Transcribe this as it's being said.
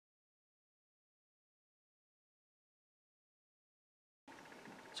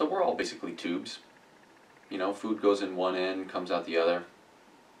So we're all basically tubes. You know, food goes in one end, comes out the other.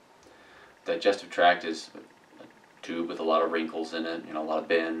 Digestive tract is a tube with a lot of wrinkles in it, you know, a lot of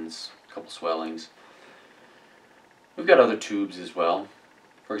bends, a couple swellings. We've got other tubes as well.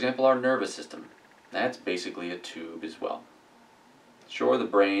 For example, our nervous system. That's basically a tube as well. Sure, the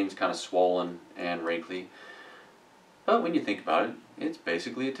brain's kind of swollen and wrinkly, but when you think about it, it's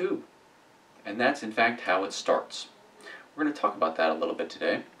basically a tube. And that's in fact how it starts. We're going to talk about that a little bit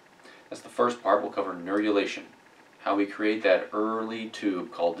today. That's the first part. We'll cover neurulation, how we create that early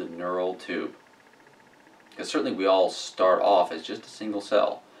tube called the neural tube. Because certainly we all start off as just a single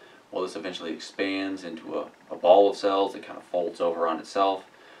cell. Well, this eventually expands into a ball of cells that kind of folds over on itself,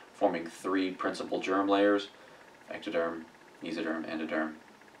 forming three principal germ layers: ectoderm, mesoderm, endoderm.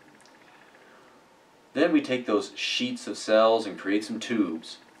 Then we take those sheets of cells and create some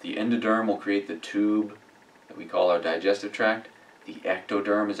tubes. The endoderm will create the tube that we call our digestive tract. The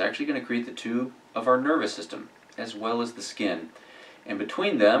ectoderm is actually going to create the tube of our nervous system, as well as the skin. And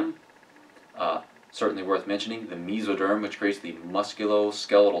between them, certainly worth mentioning, the mesoderm, which creates the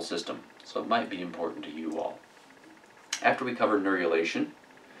musculoskeletal system. So it might be important to you all. After we cover neurulation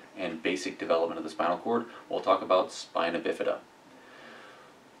and basic development of the spinal cord, we'll talk about spina bifida.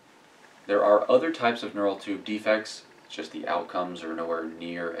 There are other types of neural tube defects, just the outcomes are nowhere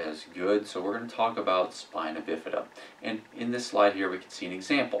near as good, so we're going to talk about spina bifida. And in this slide here we can see an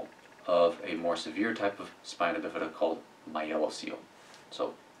example of a more severe type of spina bifida called myelocele.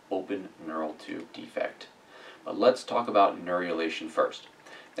 So open neural tube defect. But let's talk about neurulation first.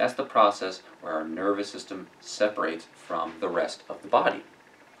 That's the process where our nervous system separates from the rest of the body.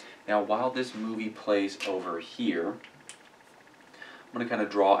 Now while this movie plays over here, I'm going to kind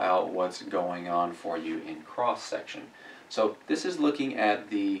of draw out what's going on for you in cross-section. So this is looking at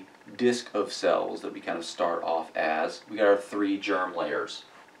the disk of cells that we kind of start off as. We got our three germ layers: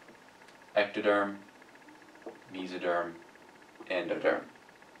 ectoderm, mesoderm, endoderm.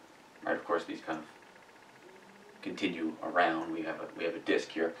 Right, of course these kind of continue around. We have a disk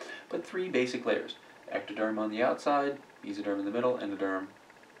here, but three basic layers: ectoderm on the outside, mesoderm in the middle, endoderm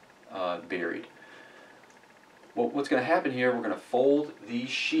buried. Well, what's going to happen here, we're going to fold these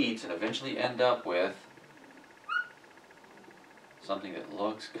sheets and eventually end up with something that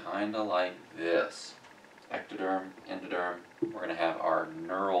looks kind of like this. Ectoderm, endoderm. We're going to have our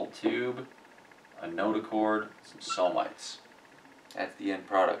neural tube, a notochord, some somites. That's the end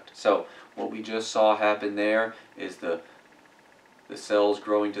product. So what we just saw happen there is the cells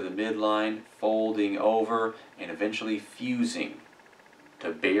growing to the midline, folding over, and eventually fusing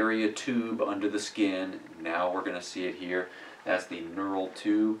to bury a tube under the skin. Now we're going to see it here. That's the neural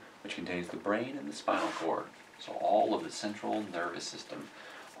tube, which contains the brain and the spinal cord. So all of the central nervous system.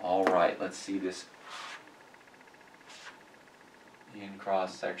 All right, let's see this in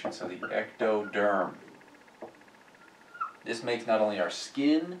cross section. So the ectoderm. This makes not only our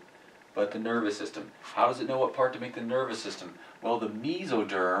skin, but the nervous system. How does it know what part to make the nervous system? Well, the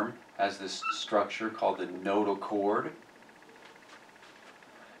mesoderm has this structure called the notochord.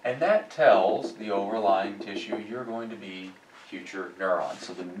 And that tells the overlying tissue you're going to be future neurons.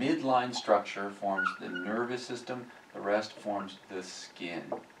 So the midline structure forms the nervous system, the rest forms the skin.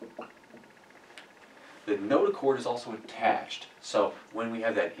 The notochord is also attached. So when we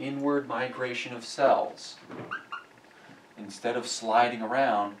have that inward migration of cells, instead of sliding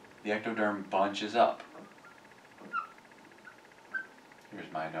around, the ectoderm bunches up.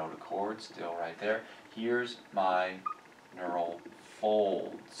 Here's my notochord, still right there. Here's my neural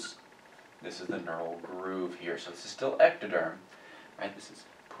folds. This is the neural groove here. So this is still ectoderm, right? This is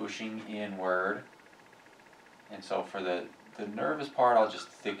pushing inward. And so for the nervous part, I'll just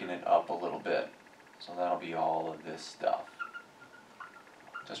thicken it up a little bit. So that'll be all of this stuff.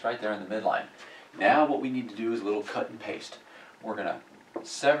 Just right there in the midline. Now what we need to do is a little cut and paste. We're going to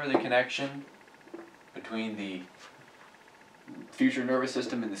sever the connection between the future nervous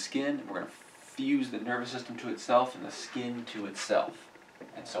system and the skin. We're going to fuse the nervous system to itself and the skin to itself.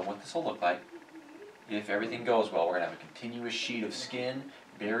 And so what this will look like, if everything goes well, we're going to have a continuous sheet of skin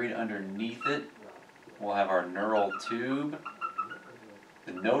buried underneath it. We'll have our neural tube,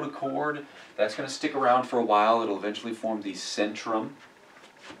 the notochord. That's going to stick around for a while. It'll eventually form the centrum,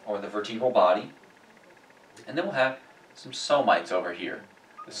 or the vertebral body. And then we'll have some somites over here.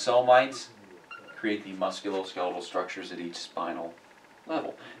 The somites create the musculoskeletal structures at each spinal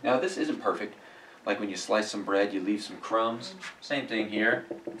level. Now this isn't perfect. Like when you slice some bread, you leave some crumbs. Same thing here.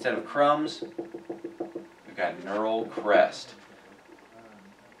 Instead of crumbs, we've got neural crest.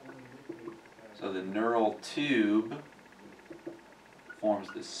 So the neural tube forms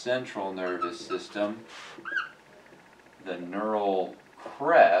the central nervous system. The neural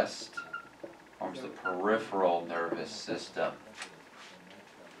crest forms the peripheral nervous system.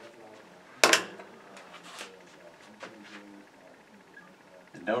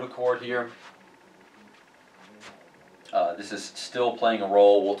 The notochord here, this is still playing a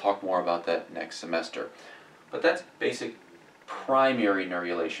role. We'll talk more about that next semester. But that's basic primary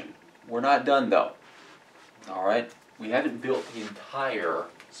neurulation. We're not done though. All right? We haven't built the entire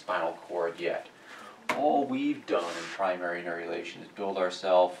spinal cord yet. All we've done in primary neurulation is build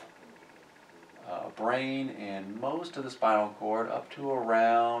ourselves a brain and most of the spinal cord up to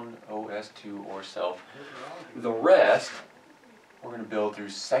around OS2 or so. The rest we're going to build through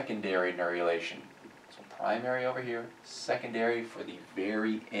secondary neurulation. So primary over here, secondary for the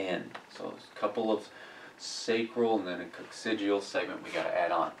very end. So there's a couple of sacral and then a coccygeal segment we got to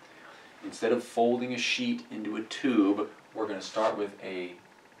add on. Instead of folding a sheet into a tube, we're going to start with a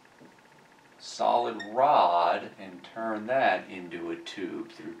solid rod and turn that into a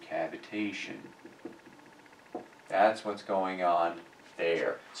tube through cavitation. That's what's going on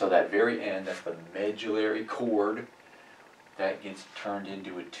there. So that very end, that's the medullary cord, that gets turned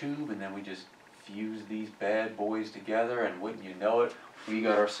into a tube, and then we just fuse these bad boys together, and wouldn't you know it, we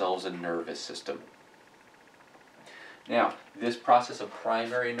got ourselves a nervous system. Now, this process of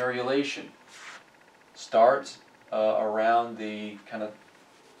primary neurulation starts around the kind of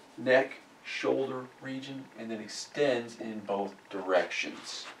neck, shoulder region, and then extends in both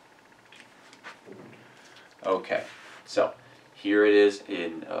directions. Okay, so here it is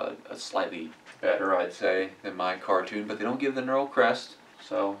in a slightly better, I'd say, than my cartoon, but they don't give the neural crest,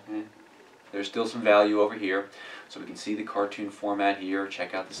 so there's still some value over here. So we can see the cartoon format here.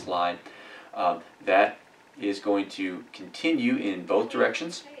 Check out the slide. That is going to continue in both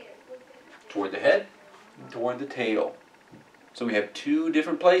directions, toward the head and toward the tail. So we have two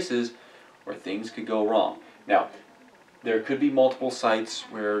different places where things could go wrong. Now, there could be multiple sites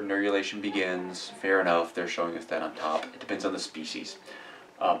where neurulation begins. Fair enough, they're showing us that on top. It depends on the species.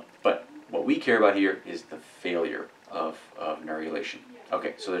 But what we care about here is the failure of neurulation.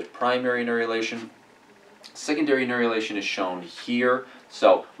 Okay, so there's primary neurulation. Secondary neurulation is shown here.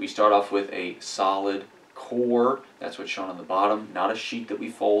 So we start off with a solid core. That's what's shown on the bottom, not a sheet that we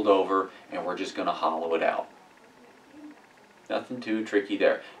fold over, and we're just going to hollow it out. Nothing too tricky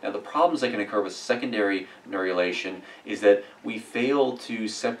there. Now the problems that can occur with secondary neurulation is that we fail to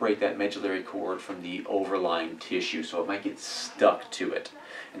separate that medullary cord from the overlying tissue, so it might get stuck to it.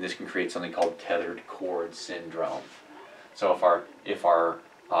 And this can create something called tethered cord syndrome. So if our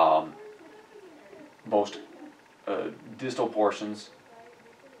most distal portions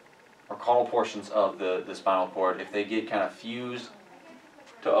or caudal portions of the spinal cord, if they get kind of fused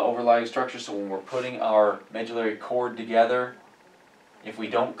to overlying structures, so when we're putting our medullary cord together, if we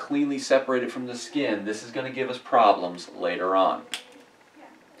don't cleanly separate it from the skin, this is going to give us problems later on.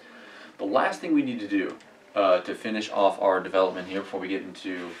 The last thing we need to do to finish off our development here before we get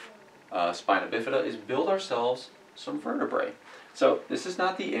into spina bifida is build ourselves some vertebrae. So this is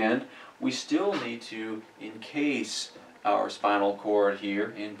not the end. We still need to encase our spinal cord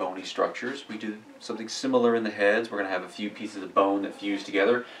here in bony structures. We do something similar in the heads. We're going to have a few pieces of bone that fuse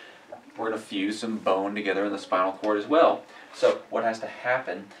together. We're going to fuse some bone together in the spinal cord as well. So what has to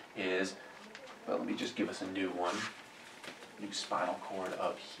happen is, well, let me just give us a new one. New spinal cord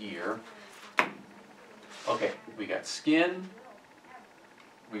up here. Okay, we got skin.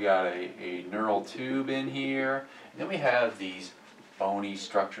 We got a neural tube in here. And then we have these bony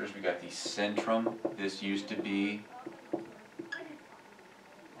structures. We got the centrum. This used to be,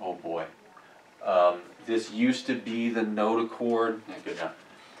 oh boy. This used to be the notochord. Yeah, good enough.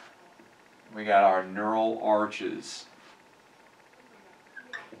 We got our neural arches.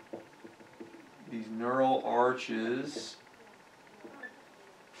 These neural arches,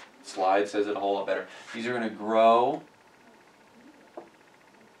 slide says it a whole lot better. These are going to grow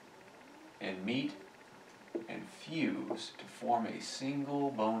and meet and fuse to form a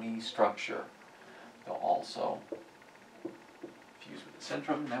single bony structure. They'll also fuse with the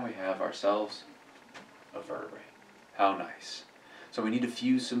centrum. Now we have ourselves a vertebrae. How nice. So we need to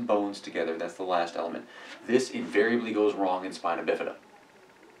fuse some bones together. That's the last element. This invariably goes wrong in spina bifida.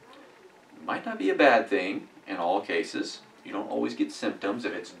 Might not be a bad thing in all cases. You don't always get symptoms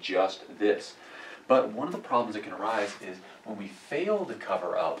if it's just this. But one of the problems that can arise is when we fail to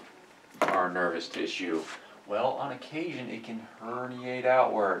cover up our nervous tissue, well, on occasion it can herniate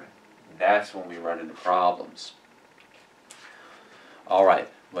outward. That's when we run into problems. All right,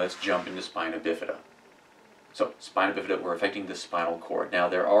 let's jump into spina bifida. So, spina bifida, we're affecting the spinal cord. Now,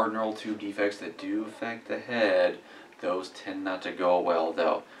 there are neural tube defects that do affect the head. Those tend not to go well,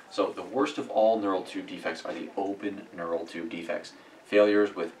 though. So, the worst of all neural tube defects are the open neural tube defects.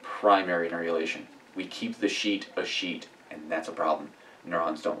 failures with primary neurulation. We keep the sheet a sheet, and that's a problem.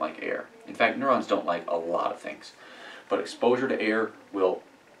 Neurons don't like air. In fact, neurons don't like a lot of things. But exposure to air will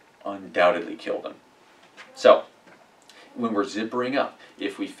undoubtedly kill them. So, when we're zippering up,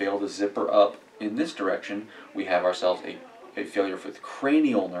 if we fail to zipper up in this direction, we have ourselves a failure with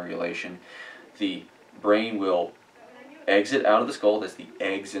cranial neurulation. The brain will exit out of the skull, that's the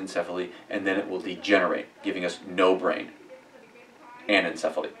exencephaly, and then it will degenerate, giving us no brain,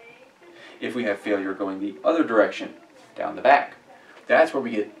 anencephaly. If we have failure going the other direction, down the back, that's where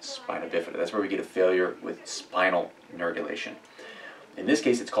we get spina bifida. That's where we get a failure with spinal neurulation. In this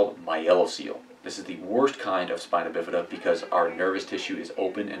case, it's called myelocele. This is the worst kind of spina bifida because our nervous tissue is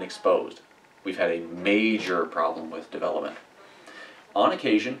open and exposed. We've had a major problem with development. On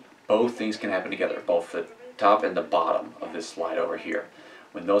occasion, both things can happen together, both the top and the bottom of this slide over here.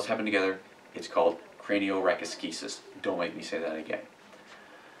 When those happen together, it's called craniorachescesis. Don't make me say that again.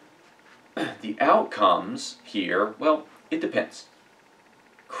 The outcomes here, well, it depends.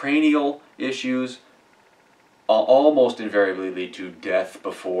 Cranial issues almost invariably lead to death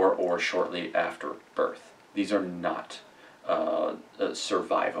before or shortly after birth. These are not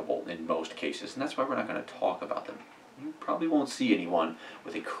survivable in most cases, and that's why we're not going to talk about them. You probably won't see anyone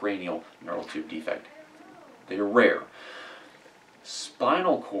with a cranial neural tube defect. They are rare.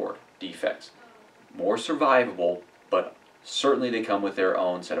 Spinal cord defects, more survivable, but certainly they come with their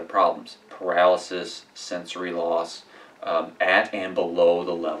own set of problems. Paralysis, sensory loss, at and below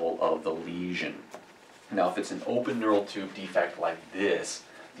the level of the lesion. Now, if it's an open neural tube defect like this,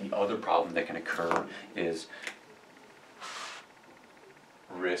 the other problem that can occur is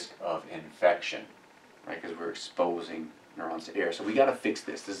risk of infection, right? Because we're exposing neurons to air. So we got to fix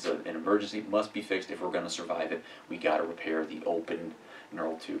this. This is an emergency. It must be fixed if we're going to survive it. We got to repair the open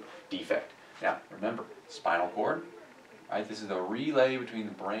neural tube defect. Now, remember, spinal cord, right? This is the relay between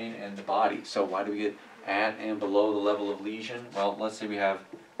the brain and the body. So why do we get at and below the level of lesion? Well, let's say we have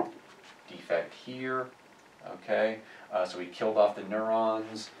defect here, okay? So we killed off the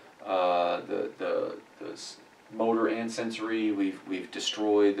neurons, the motor and sensory. We've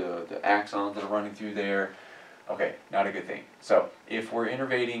destroyed the axons that are running through there. Okay, not a good thing. So if we're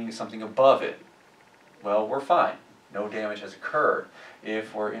innervating something above it, well, we're fine. No damage has occurred.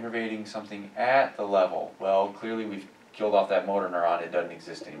 If we're innervating something at the level, well, clearly we've killed off that motor neuron. It doesn't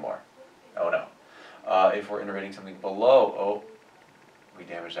exist anymore. Oh no. If we're innervating something below, oh, we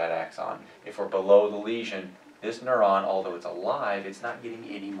damage that axon. If we're below the lesion, this neuron, although it's alive, it's not getting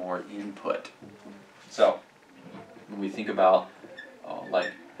any more input. So, when we think about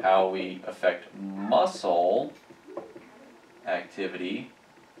like how we affect muscle activity,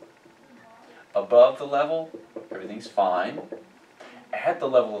 above the level, everything's fine. At the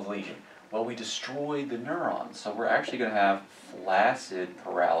level of lesion, well, we destroyed the neurons, so we're actually going to have flaccid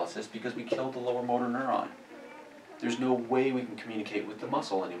paralysis because we killed the lower motor neuron. There's no way we can communicate with the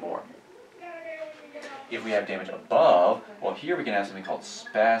muscle anymore. If we have damage above, well, here we can have something called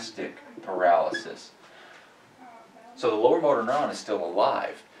spastic paralysis. So the lower motor neuron is still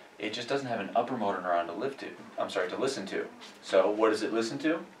alive. It just doesn't have an upper motor neuron to listen to. So what does it listen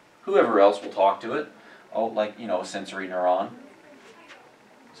to? Whoever else will talk to it. Oh, like, a sensory neuron.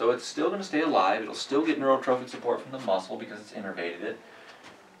 So it's still going to stay alive. It'll still get neurotrophic support from the muscle because it's innervated it.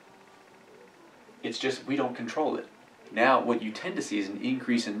 It's just we don't control it. Now what you tend to see is an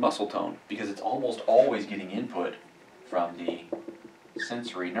increase in muscle tone because it's almost always getting input from the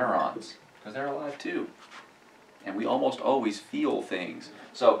sensory neurons because they're alive too. And we almost always feel things.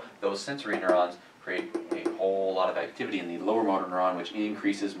 So those sensory neurons create a whole lot of activity in the lower motor neuron, which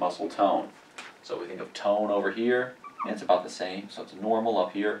increases muscle tone. So we think of tone over here, and it's about the same. So it's normal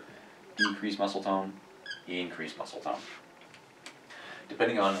up here, decrease muscle tone, increase muscle tone.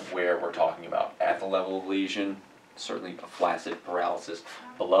 Depending on where we're talking about. At the level of lesion, certainly a flaccid paralysis.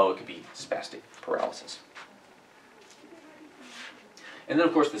 Below, it could be spastic paralysis. And then,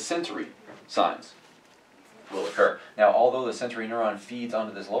 of course, the sensory signs will occur. Now, although the sensory neuron feeds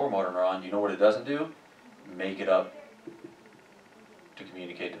onto this lower motor neuron, you know what it doesn't do? Make it up to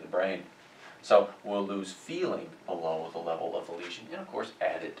communicate to the brain. So we'll lose feeling below the level of the lesion, and of course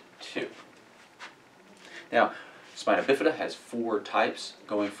add it too. Now, spina bifida has 4 types,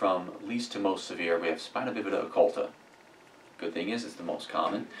 going from least to most severe. We have spina bifida occulta. Good thing is it's the most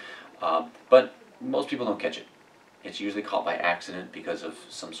common, but most people don't catch it. It's usually caught by accident because of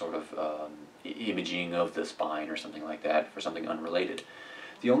some sort of imaging of the spine or something like that for something unrelated.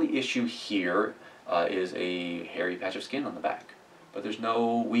 The only issue here is a hairy patch of skin on the back. But there's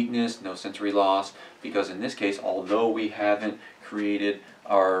no weakness, no sensory loss, because in this case, although we haven't created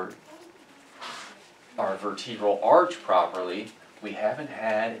our vertebral arch properly, we haven't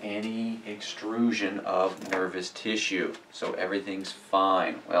had any extrusion of nervous tissue, so everything's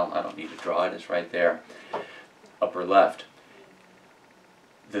fine. Well, I don't need to draw it, it's right there, upper left.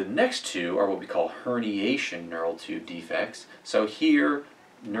 The next two are what we call herniation neural tube defects. So here,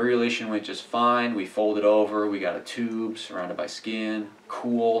 neurulation went just fine, we folded over, we got a tube surrounded by skin,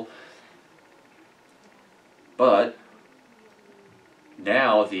 cool. But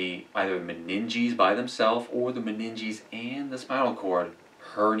now the either meninges by themselves or the meninges and the spinal cord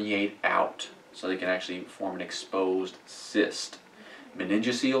herniate out, so they can actually form an exposed cyst.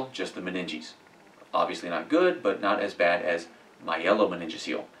 Meningocele, just the meninges. Obviously not good, but not as bad as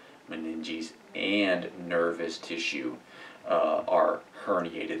myelomeningocele. Meninges and nervous tissue are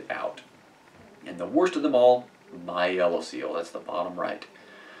herniated out. And the worst of them all, myelocele, that's the bottom right.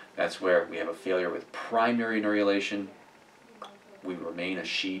 That's where we have a failure with primary neurulation. We remain a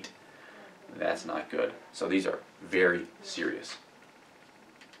sheet. That's not good. So these are very serious.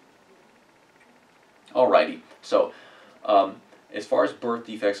 Alrighty, so as far as birth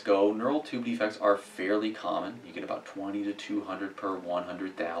defects go, neural tube defects are fairly common. You get about 20 to 200 per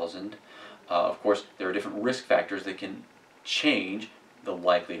 100,000. Of course, there are different risk factors that can change the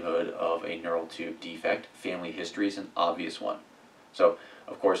likelihood of a neural tube defect. Family history is an obvious one. So,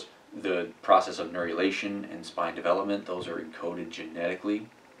 of course, the process of neurulation and spine development, those are encoded genetically.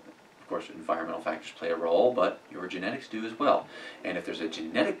 Of course, environmental factors play a role, but your genetics do as well. And if there's a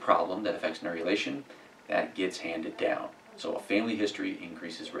genetic problem that affects neurulation, that gets handed down. So a family history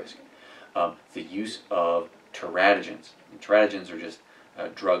increases risk. The use of teratogens. And teratogens are just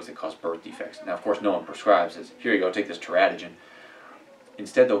drugs that cause birth defects. Now, of course, no one prescribes this. Here you go, take this teratogen.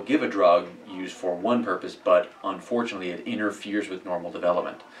 Instead, they'll give a drug used for one purpose, but unfortunately it interferes with normal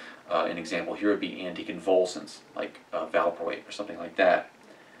development. An example here would be anticonvulsants, like valproate or something like that.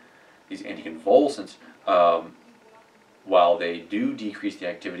 These anticonvulsants, while they do decrease the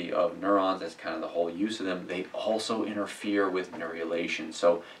activity of neurons, that's kind of the whole use of them, they also interfere with neurulation.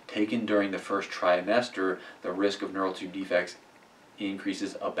 So taken during the first trimester, the risk of neural tube defects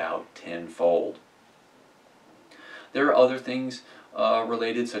increases about tenfold. There are other things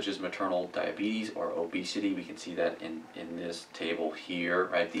related, such as maternal diabetes or obesity. We can see that in this table here,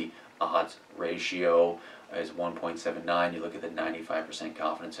 right? The odds ratio is 1.79. You look at the 95%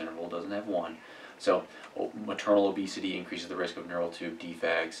 confidence interval, doesn't have 1. So maternal obesity increases the risk of neural tube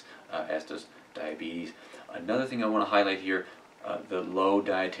defects, as does diabetes. Another thing I want to highlight here, the low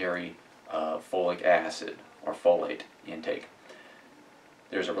dietary folic acid or folate intake.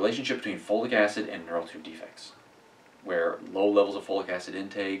 There's a relationship between folic acid and neural tube defects, where low levels of folic acid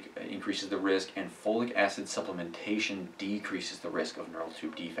intake increases the risk, and folic acid supplementation decreases the risk of neural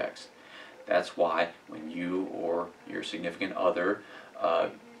tube defects. That's why when you or your significant other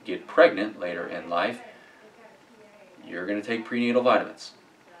get pregnant later in life, you're going to take prenatal vitamins,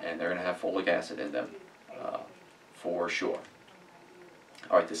 and they're going to have folic acid in them for sure.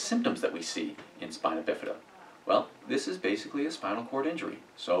 All right, the symptoms that we see in spina bifida. Well, this is basically a spinal cord injury,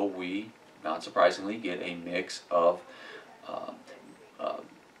 so we, not surprisingly, get a mix of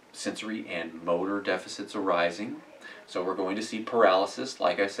sensory and motor deficits arising. So we're going to see paralysis,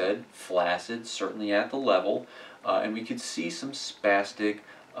 like I said, flaccid, certainly at the level, and we could see some spastic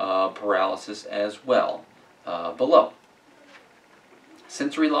paralysis as well below.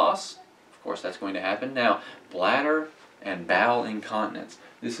 Sensory loss, of course, that's going to happen. Now, bladder and bowel incontinence.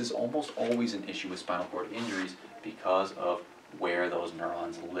 This is almost always an issue with spinal cord injuries because of where those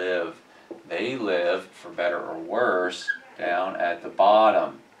neurons live. They live, for better or worse, down at the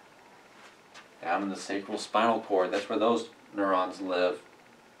bottom, down in the sacral spinal cord. That's where those neurons live.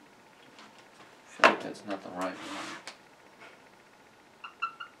 I feel like that's not the right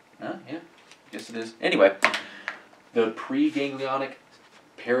one. Yeah, guess it is. Anyway, the preganglionic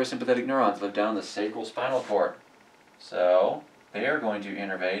parasympathetic neurons live down the sacral spinal cord. So they're going to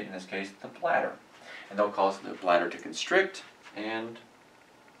innervate, in this case, the bladder. And they'll cause the bladder to constrict and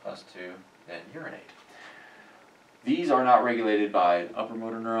us to then urinate. These are not regulated by upper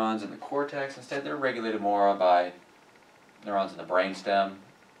motor neurons in the cortex. Instead, they're regulated more by neurons in the brainstem.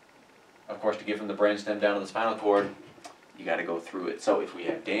 Of course, to get from the brainstem down to the spinal cord, you got to go through it. So if we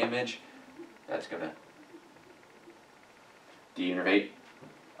have damage, that's going to deinnervate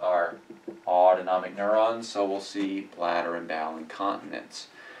our autonomic neurons, so we'll see bladder and bowel incontinence.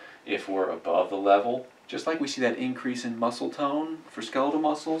 If we're above the level, just like we see that increase in muscle tone for skeletal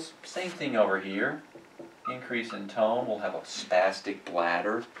muscles, same thing over here. Increase in tone, we'll have a spastic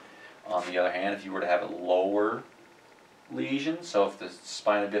bladder. On the other hand, if you were to have a lower lesion, so if the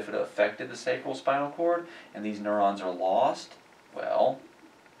spina bifida affected the sacral spinal cord and these neurons are lost, well,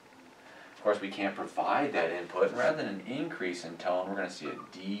 Of course, we can't provide that input, and rather than an increase in tone, we're going to see a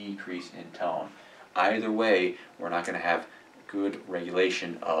decrease in tone. Either way, we're not going to have good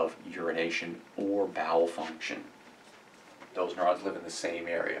regulation of urination or bowel function. Those neurons live in the same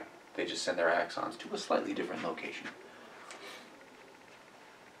area. They just send their axons to a slightly different location.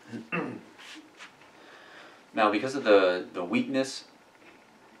 Now, because of the weakness,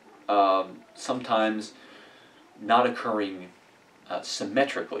 sometimes not occurring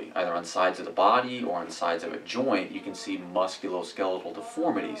symmetrically, either on sides of the body or on sides of a joint, you can see musculoskeletal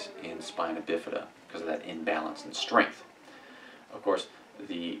deformities in spina bifida because of that imbalance in strength. Of course,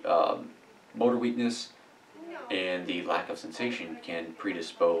 the motor weakness and the lack of sensation can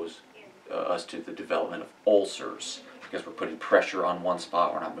predispose us to the development of ulcers because we're putting pressure on one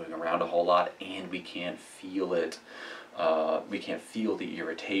spot, we're not moving around a whole lot, and we can't feel it. We can't feel the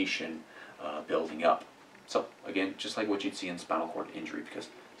irritation building up. So again, just like what you'd see in spinal cord injury, because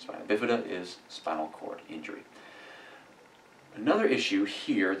spina bifida is spinal cord injury. Another issue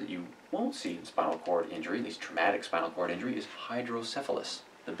here that you won't see in spinal cord injury, at least traumatic spinal cord injury, is hydrocephalus.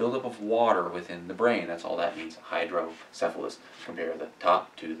 The buildup of water within the brain. That's all that means, hydrocephalus. Compare the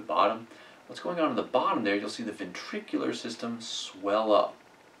top to the bottom. What's going on in the bottom there, you'll see the ventricular system swell up.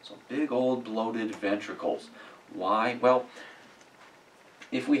 So big old bloated ventricles. Why? Well,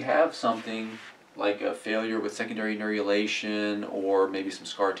 if we have something like a failure with secondary neurulation or maybe some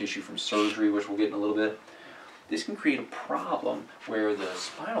scar tissue from surgery, which we'll get in a little bit, this can create a problem where the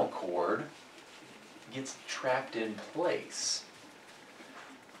spinal cord gets trapped in place.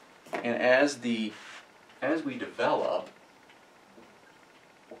 And as we develop,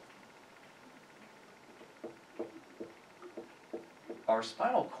 our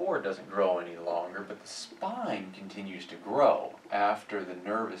spinal cord doesn't grow any longer, but the spine continues to grow after the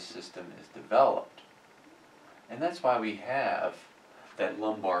nervous system is developed. And that's why we have that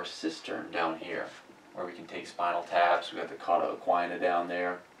lumbar cistern down here, where we can take spinal taps. We've got the cauda equina down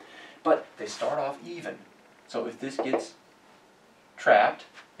there. But they start off even. So if this gets trapped,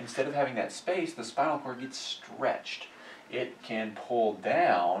 instead of having that space, the spinal cord gets stretched. It can pull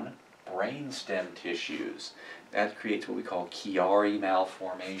down brainstem tissues. That creates what we call Chiari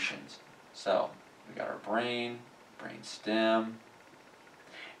malformations. So we got our brain stem,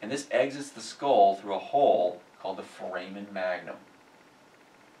 and this exits the skull through a hole called the foramen magnum.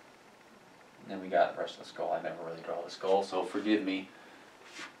 And then we got the rest of the skull. I never really draw the skull, so forgive me,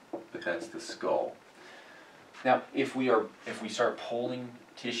 but that's the skull. Now, if we start pulling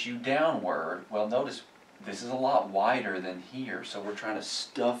tissue downward, well, notice this is a lot wider than here, so we're trying to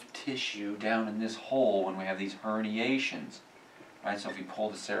stuff tissue down in this hole when we have these herniations, right? So if we pull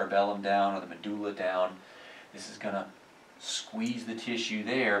the cerebellum down or the medulla down, this is going to squeeze the tissue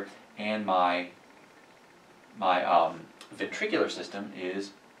there, and my ventricular system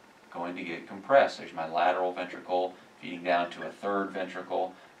is going to get compressed. There's my lateral ventricle feeding down to a third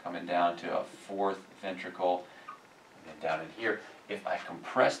ventricle, coming down to a fourth ventricle, and then down in here. If I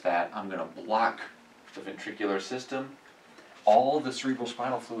compress that, I'm going to block the ventricular system. All the cerebral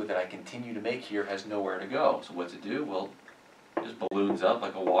spinal fluid that I continue to make here has nowhere to go. So what's it do? Well, it just balloons up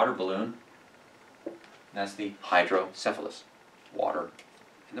like a water balloon. And that's the hydrocephalus, water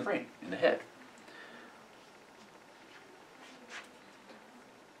in the brain, in the head.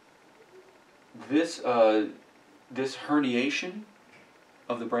 This herniation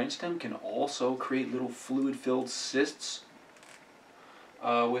of the brainstem can also create little fluid-filled cysts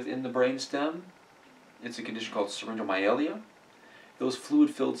within the brainstem. It's a condition called syringomyelia. Those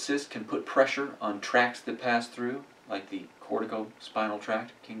fluid-filled cysts can put pressure on tracts that pass through, like the corticospinal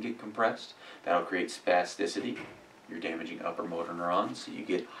tract can get compressed. That'll create spasticity. You're damaging upper motor neurons, so you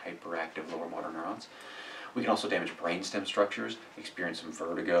get hyperactive lower motor neurons. We can also damage brainstem structures, experience some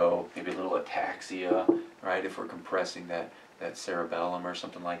vertigo, maybe a little ataxia, right, if we're compressing that cerebellum or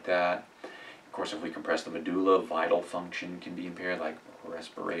something like that. Of course, if we compress the medulla, vital function can be impaired, like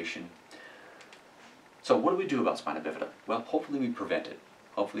respiration. So what do we do about spina bifida? Well, hopefully we prevent it.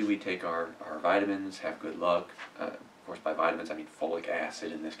 Hopefully we take our vitamins, have good luck. Of course, by vitamins I mean folic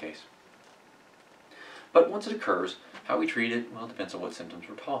acid in this case. But once it occurs, how we treat it, well, it depends on what symptoms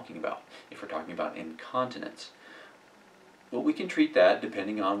we're talking about. If we're talking about incontinence, well, we can treat that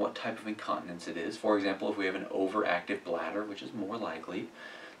depending on what type of incontinence it is. For example, if we have an overactive bladder, which is more likely,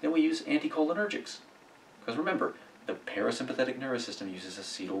 then we use anticholinergics. Because remember, the parasympathetic nervous system uses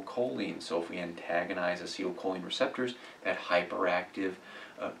acetylcholine. So if we antagonize acetylcholine receptors, that hyperactive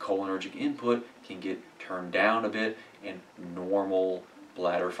cholinergic input can get turned down a bit and normal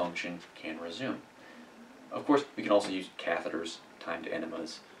bladder function can resume. Of course, we can also use catheters, timed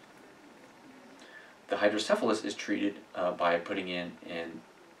enemas. The hydrocephalus is treated by putting in an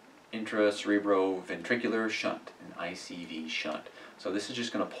intracerebroventricular shunt, an ICV shunt. So this is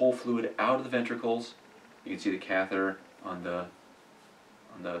just going to pull fluid out of the ventricles. You can see the catheter on the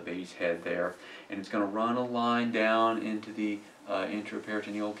baby's head there, and it's going to run a line down into the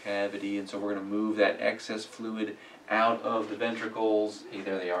intraperitoneal cavity, and so we're going to move that excess fluid out of the ventricles, hey,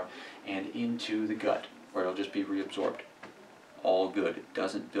 there they are, and into the gut, where it'll just be reabsorbed. All good. It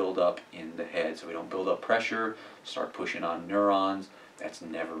doesn't build up in the head, so we don't build up pressure, start pushing on neurons. That's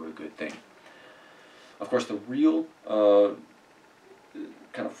never a good thing. Of course, the real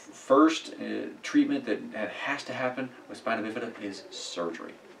kind of first treatment that has to happen with spina bifida is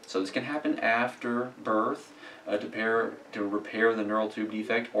surgery. So this can happen after birth to repair the neural tube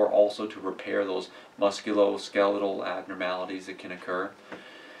defect, or also to repair those musculoskeletal abnormalities that can occur.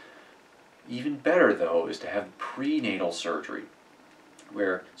 Even better, though, is to have prenatal surgery,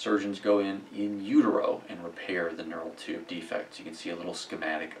 where surgeons go in utero and repair the neural tube defect. You can see a little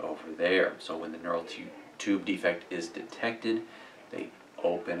schematic over there. So when the neural tube defect is detected, they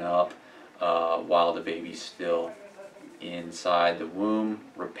open up while the baby's still inside the womb,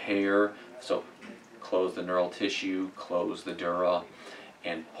 repair, so close the neural tissue, close the dura,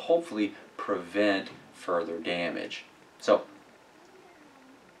 and hopefully prevent further damage. So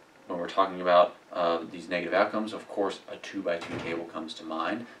when we're talking about these negative outcomes, of course, a 2x2 table comes to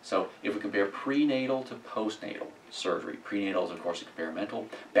mind. So if we compare prenatal to postnatal surgery, prenatal is, of course, experimental.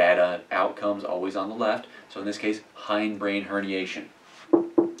 Bad outcomes always on the left. So in this case, hindbrain herniation,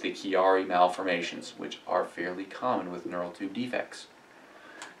 the Chiari malformations, which are fairly common with neural tube defects,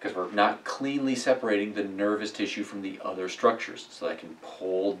 because we're not cleanly separating the nervous tissue from the other structures, so that can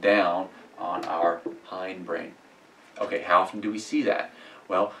pull down on our hindbrain. Okay, how often do we see that?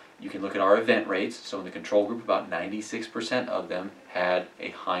 Well, you can look at our event rates. So in the control group, about 96% of them had a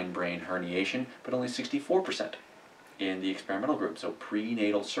hindbrain herniation, but only 64% in the experimental group. So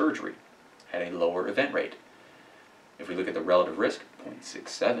prenatal surgery had a lower event rate. If we look at the relative risk,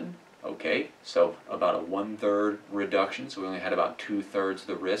 0.67, okay, so about a 1/3 reduction, so we only had about 2/3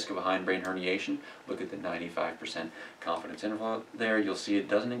 the risk of a hindbrain herniation. Look at the 95% confidence interval there, you'll see it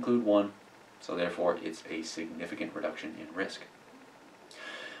doesn't include 1, so therefore it's a significant reduction in risk.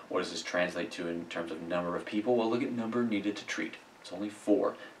 What does this translate to in terms of number of people? Well, look at number needed to treat. It's only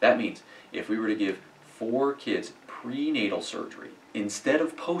 4. That means if we were to give 4 kids prenatal surgery instead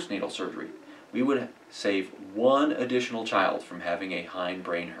of postnatal surgery, we would save 1 additional child from having a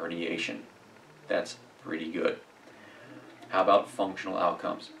hindbrain herniation. That's pretty good. How about functional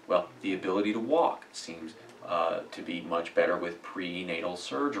outcomes? Well, the ability to walk seems to be much better with prenatal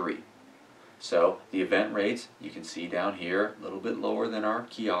surgery. So the event rates, you can see down here, a little bit lower than our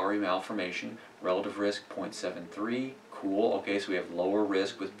Chiari malformation. Relative risk, 0.73. Cool. Okay, so we have lower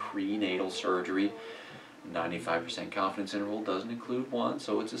risk with prenatal surgery. 95% confidence interval doesn't include 1,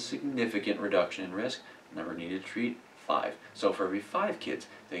 so it's a significant reduction in risk. Number needed to treat, 5. So for every 5 kids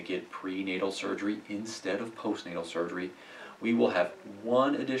that get prenatal surgery instead of postnatal surgery, we will have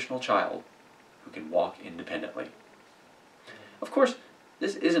 1 additional child who can walk independently. Of course,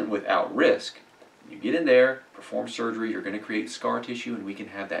 this isn't without risk. You get in there, perform surgery, you're going to create scar tissue, and we can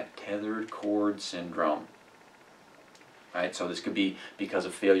have that tethered cord syndrome. Right? So this could be because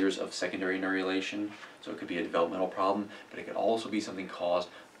of failures of secondary neurulation, so it could be a developmental problem, but it could also be something caused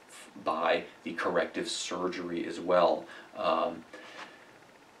by the corrective surgery as well.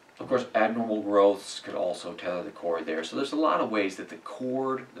 Of course, abnormal growths could also tether the cord there. So there's a lot of ways that the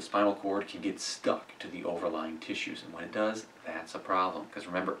cord, the spinal cord, can get stuck to the overlying tissues. And when it does, that's a problem. Because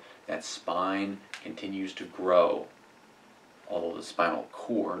remember, that spine continues to grow, although the spinal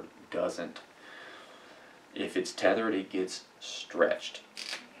cord doesn't. If it's tethered, it gets stretched.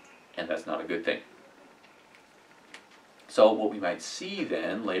 And that's not a good thing. So what we might see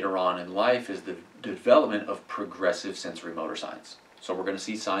then later on in life is the development of progressive sensory motor signs. So we're going to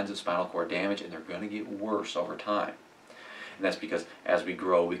see signs of spinal cord damage, and they're going to get worse over time. And that's because as we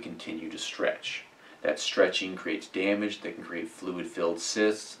grow, we continue to stretch. That stretching creates damage. They can create fluid-filled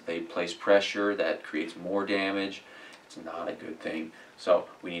cysts. They place pressure. That creates more damage. It's not a good thing. So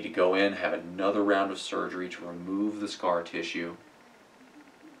we need to go in, have another round of surgery to remove the scar tissue,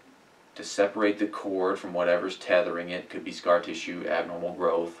 to separate the cord from whatever's tethering it. Could be scar tissue, abnormal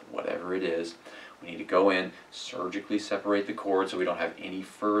growth, whatever it is. We need to go in, surgically separate the cord so we don't have any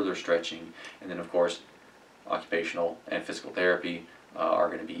further stretching. And then, of course, occupational and physical therapy are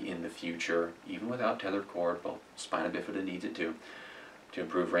going to be in the future, even without tethered cord. Well, spina bifida needs it too, to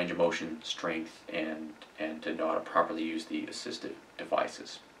improve range of motion, strength, and to know how to properly use the assistive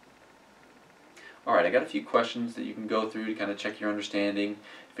devices. Alright, I got a few questions that you can go through to kind of check your understanding.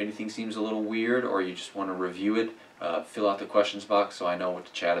 If anything seems a little weird or you just want to review it, fill out the questions box so I know what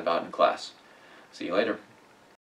to chat about in class. See you later.